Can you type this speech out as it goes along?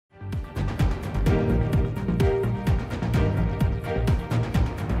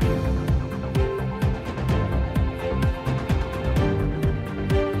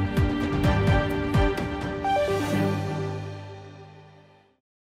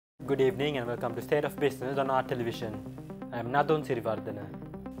Good evening and welcome to State of Business on our television. I am Nadon Sirivardhana.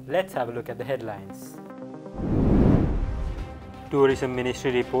 Let's have a look at the headlines. Tourism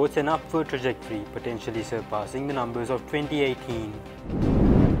Ministry reports an upward trajectory, potentially surpassing the numbers of 2018.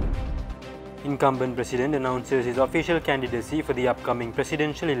 Incumbent President announces his official candidacy for the upcoming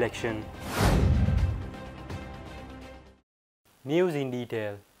presidential election. News in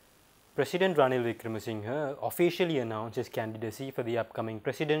detail. President Ranil Wickremesinghe officially announced his candidacy for the upcoming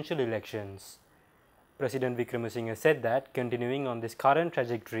presidential elections. President Wickremesinghe said that continuing on this current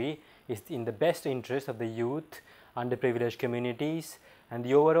trajectory is in the best interest of the youth, underprivileged communities and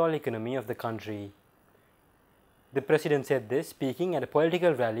the overall economy of the country. The President said this speaking at a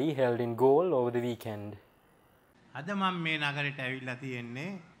political rally held in Galle over the weekend. අද මම මේ නගරයට ඇවිල්ලා තියෙන්නේ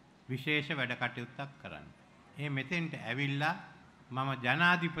විශේෂ වැඩ කටයුත්තක් කරන්න. මේ මෙතෙන්ට ඇවිල්ලා මම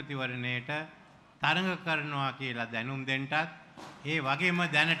ජනාධිපතිවරණයට තරඟ කරනවා කියලා දැනුම් දෙන්නටත් ඒ වගේම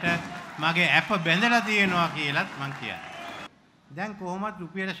දැනට මගේ ඇප බැඳලා තියෙනවා කියලාත් මම කියනවා. දැන් කොහොමද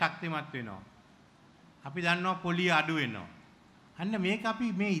රුපියල ශක්තිමත් වෙනවා. අපි දන්නවා පොලිය අඩු වෙනවා. අන්න මේක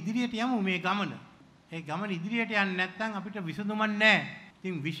අපි මේ ඉදිරියට යමු මේ ගමන. ඒ ගමන ඉදිරියට යන්නේ නැත්නම් අපිට විසඳුමක් නැහැ.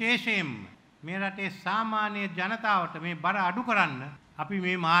 ඉතින් විශේෂයෙන්ම මේ රටේ සාමාන්‍ය ජනතාවට මේ බර අඩු කරන්න අපි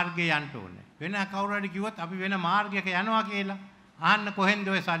මේ මාර්ගයේ යන්න ඕනේ. වෙන කවුරු හරි කිව්වොත් අපි වෙන මාර්ගයක යනවා කියලා අහන්න කොහෙන්ද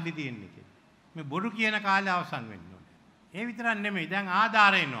ඔය සල්ලි තියෙන්නේ කියලා. මේ බොරු කියන කාලේ අවසන් වෙන්න ඕනේ. ඒ විතරක් නෙමෙයි දැන්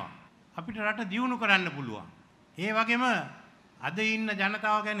ආධාර එනවා. අපිට රට දියුණු කරන්න පුළුවන්. ඒ වගේම අද ඉන්න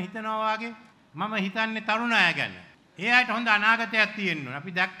ජනතාව ගැන හිතනවා වගේ මම හිතන්නේ තරුණ අය ගැන. ඒ අයට හොඳ අනාගතයක් තියෙන්න ඕනේ.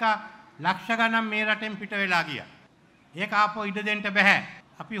 අපි දැක්කා ලක්ෂ ගණන් මේ රටෙන් පිට වෙලා ගියා. ඒක ආපහු ඉඩ දෙන්න බෑ.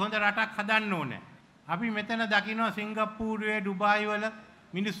 අපි හොඳ රටක් හදන්න ඕනේ. අපි මෙතන දකින්න සිංගප්පූරුවේ ඩුබායි වල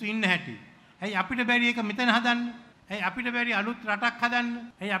මිනිස්සු ඉන්න හැටි. ඇයි අපිට බැරි එක මෙතන හදන්න? ඇයි අපිට බැරි අලුත් රටක් හදන්න?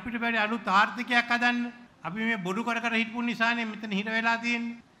 ඇයි අපිට බැරි අලුත් ආර්ථිකයක් හදන්න? අපි මේ බොරු කර කර හිටපු නිසානේ මෙතන හිර වෙලා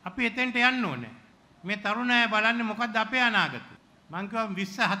තියෙන්නේ. අපි එතෙන්ට යන්න ඕනේ. මේ තරුණ අය බලන්නේ මොකද්ද අපේ අනාගතය? මං කිව්වා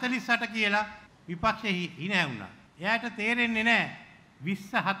 2048 කියලා විපක්ෂේ හින ඇවුනා. එයාට තේරෙන්නේ නැහැ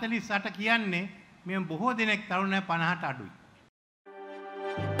 2048 කියන්නේ මේ බොහෝ දෙනෙක් තරුණ අය 50ට අඩුයි.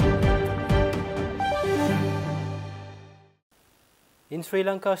 In Sri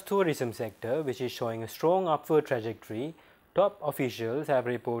Lanka's tourism sector, which is showing a strong upward trajectory, top officials have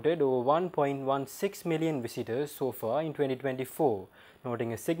reported over 1.16 million visitors so far in 2024,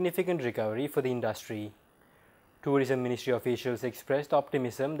 noting a significant recovery for the industry. Tourism Ministry officials expressed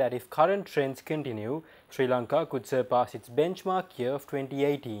optimism that if current trends continue, Sri Lanka could surpass its benchmark year of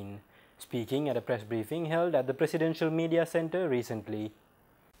 2018, speaking at a press briefing held at the Presidential Media Centre recently.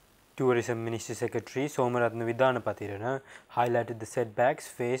 Tourism Ministry Secretary Somarathna Vidanapathirana highlighted the setbacks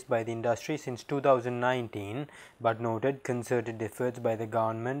faced by the industry since 2019 but noted concerted efforts by the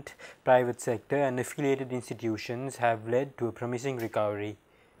government, private sector and affiliated institutions have led to a promising recovery.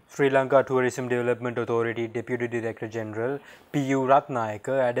 Sri Lanka Tourism Development Authority Deputy Director General P.U.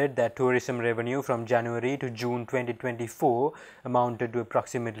 Ratnayaka added that tourism revenue from January to June 2024 amounted to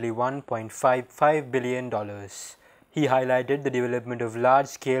approximately $1.55 billion. He highlighted the development of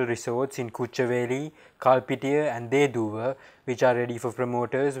large-scale resorts in Kuchaveli, Kalpitiya and Deduva, which are ready for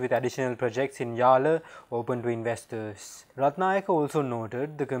promoters with additional projects in Yala open to investors. Ratnayaka also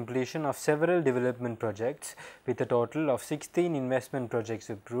noted the completion of several development projects with a total of 16 investment projects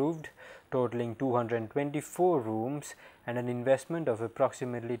approved, totaling 224 rooms and an investment of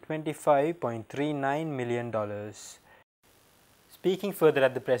approximately $25.39 million. Speaking further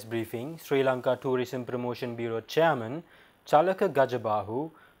at the press briefing, Sri Lanka Tourism Promotion Bureau Chairman Chalaka Gajabahu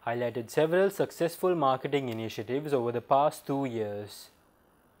highlighted several successful marketing initiatives over the past 2 years.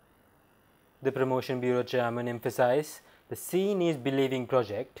 The Promotion Bureau Chairman emphasized the Seeing is Believing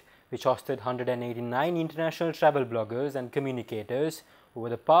project, which hosted 189 international travel bloggers and communicators over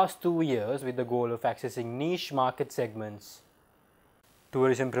the past 2 years with the goal of accessing niche market segments.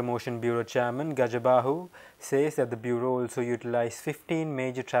 Tourism Promotion Bureau Chairman Gajabahu says that the Bureau also utilized 15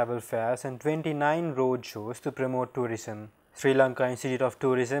 major travel fairs and 29 road shows to promote tourism. Sri Lanka Institute of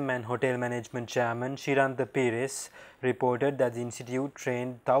Tourism and Hotel Management Chairman Shirantha Pires reported that the institute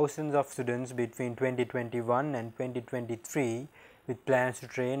trained thousands of students between 2021 and 2023 with plans to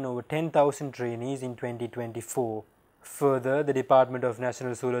train over 10,000 trainees in 2024. Further, the Department of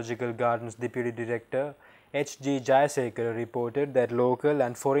National Zoological Gardens Deputy Director H.G. Jayasekara reported that local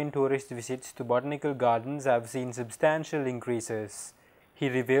and foreign tourist visits to botanical gardens have seen substantial increases. He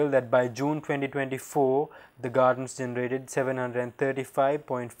revealed that by June 2024, the gardens generated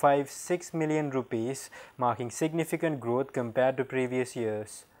 735.56 million rupees, marking significant growth compared to previous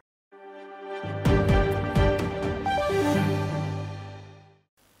years.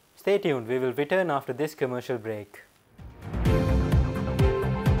 Stay tuned, we will return after this commercial break.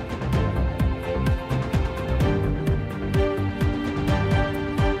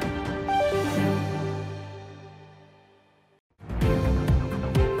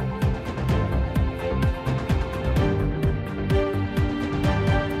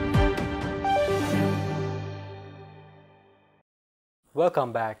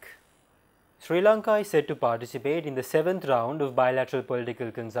 Welcome back. Sri Lanka is set to participate in the 7th round of bilateral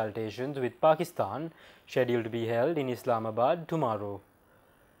political consultations with Pakistan, scheduled to be held in Islamabad tomorrow.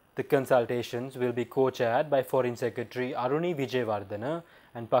 The consultations will be co-chaired by Foreign Secretary Aruni Vijayewardena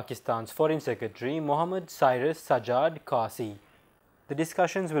and Pakistan's Foreign Secretary Mohammad Cyrus Sajjad Kasi. The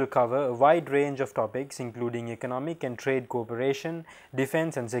discussions will cover a wide range of topics including economic and trade cooperation,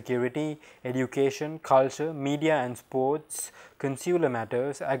 defense and security, education, culture, media and sports, consular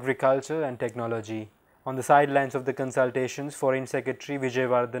matters, agriculture and technology. On the sidelines of the consultations, Foreign Secretary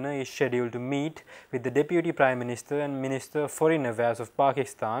Vijayewardena is scheduled to meet with the Deputy Prime Minister and Minister of Foreign Affairs of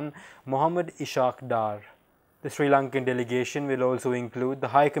Pakistan, Mohammad Ishaq Dar. The Sri Lankan delegation will also include the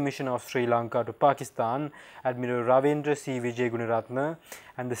High Commissioner of Sri Lanka to Pakistan, Admiral Ravindra C. Vijayagunaratne,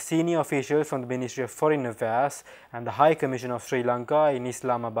 and the senior officials from the Ministry of Foreign Affairs and the High Commission of Sri Lanka in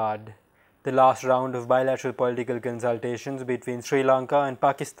Islamabad. The last round of bilateral political consultations between Sri Lanka and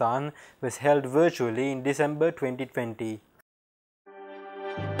Pakistan was held virtually in December 2020.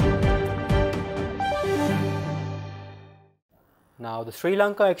 Now, the Sri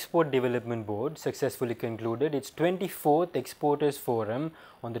Lanka Export Development Board successfully concluded its 24th Exporters Forum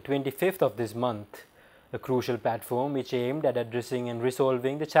on the 25th of this month, a crucial platform which aimed at addressing and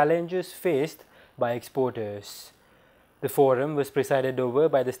resolving the challenges faced by exporters. The forum was presided over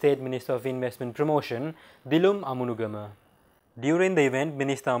by the State Minister of Investment Promotion, Dilum Amunugama. During the event,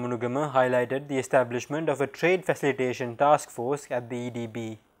 Minister Amunugama highlighted the establishment of a trade facilitation task force at the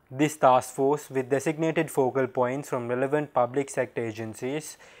EDB. This task force, with designated focal points from relevant public sector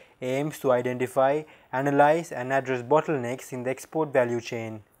agencies, aims to identify, analyze and address bottlenecks in the export value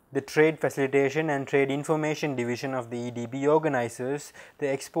chain. The Trade Facilitation and Trade Information Division of the EDB organizes the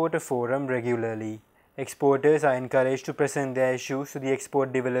Exporter Forum regularly. Exporters are encouraged to present their issues to the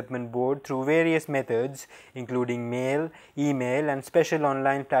Export Development Board through various methods, including mail, email and special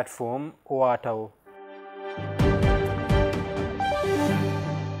online platform OATAO.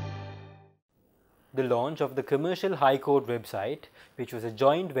 The launch of the Commercial High Court website, which was a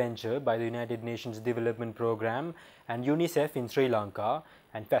joint venture by the United Nations Development Programme and UNICEF in Sri Lanka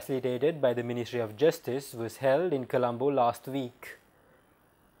and facilitated by the Ministry of Justice, was held in Colombo last week.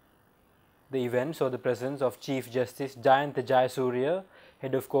 The event saw the presence of Chief Justice Jayantha Jayasuriya,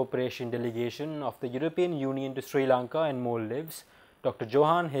 Head of Cooperation Delegation of the European Union to Sri Lanka and Maldives, Dr.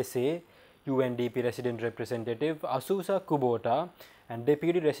 Johan Hesse, UNDP Resident Representative Asusa Kubota, and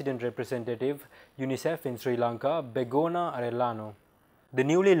Deputy Resident Representative UNICEF in Sri Lanka, Begona Arellano. The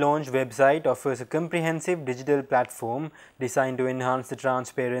newly launched website offers a comprehensive digital platform designed to enhance the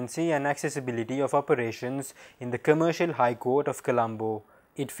transparency and accessibility of operations in the Commercial High Court of Colombo.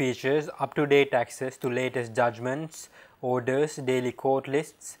 It features up-to-date access to latest judgments, orders, daily court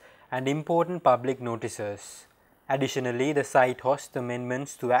lists, and important public notices. Additionally, the site hosts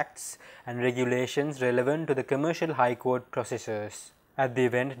amendments to acts and regulations relevant to the Commercial High Court processes. At the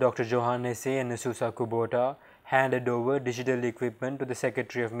event, Dr. Johan Hesse and Asusa Kubota handed over digital equipment to the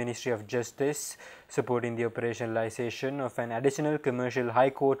Secretary of Ministry of Justice, supporting the operationalization of an additional Commercial High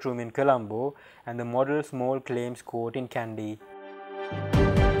Court room in Colombo and the Model Small Claims Court in Kandy.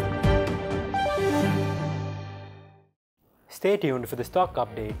 Stay tuned for the stock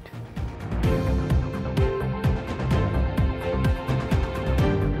update.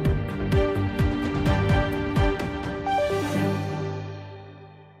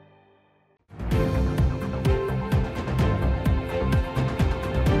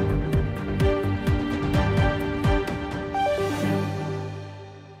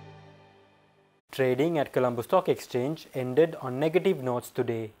 Trading at Colombo Stock Exchange ended on negative notes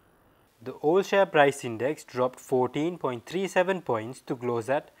today. The all share price index dropped 14.37 points to close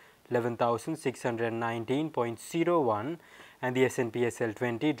at 11,619.01 and the S&P SL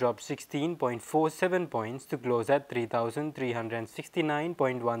 20 dropped 16.47 points to close at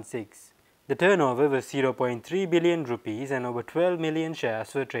 3,369.16. The turnover was 0.3 billion rupees and over 12 million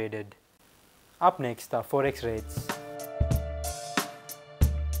shares were traded. Up next are forex rates.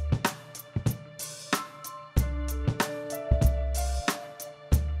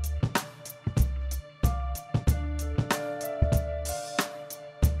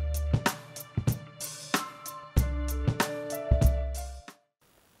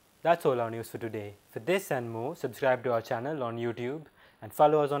 That's all our news for today. For this and more, subscribe to our channel on YouTube and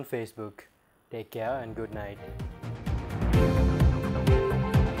follow us on Facebook. Take care and good night.